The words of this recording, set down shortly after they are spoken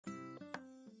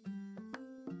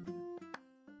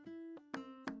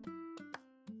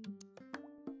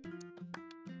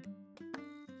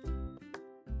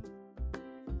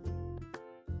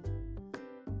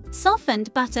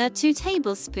Softened butter 2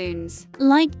 tablespoons.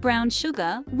 Light brown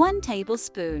sugar 1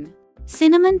 tablespoon.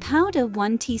 Cinnamon powder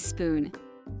 1 teaspoon.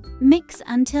 Mix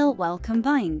until well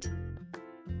combined.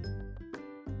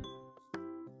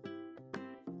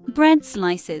 Bread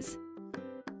slices.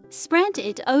 Spread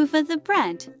it over the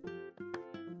bread.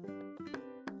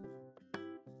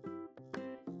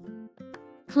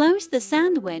 Close the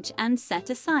sandwich and set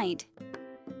aside.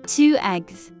 2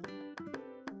 eggs.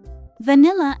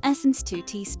 Vanilla essence 2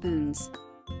 teaspoons.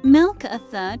 Milk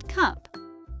 1/3 cup.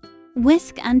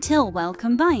 Whisk until well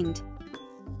combined.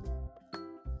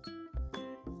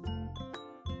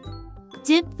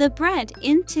 Dip the bread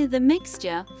into the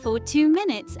mixture for 2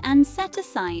 minutes and set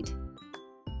aside.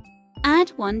 Add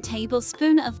 1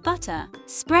 tablespoon of butter.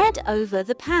 Spread over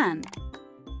the pan.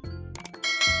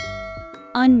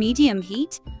 On medium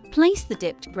heat, place the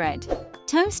dipped bread.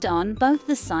 Toast on both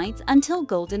the sides until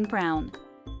golden brown.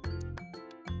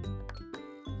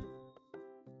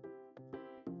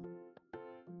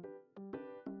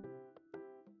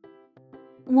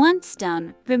 Once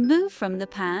done, remove from the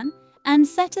pan and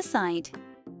set aside.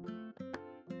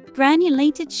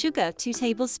 Granulated sugar 2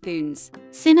 tablespoons.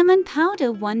 Cinnamon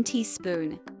powder 1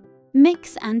 teaspoon.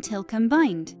 Mix until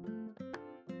combined.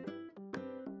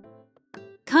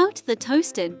 Coat the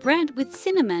toasted bread with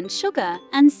cinnamon sugar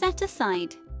and set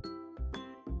aside.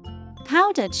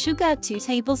 Powdered sugar 2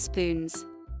 tablespoons.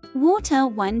 Water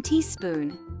 1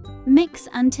 teaspoon. Mix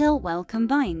until well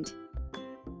combined.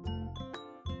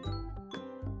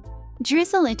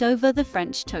 Drizzle it over the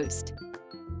French toast.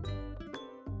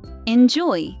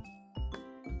 Enjoy!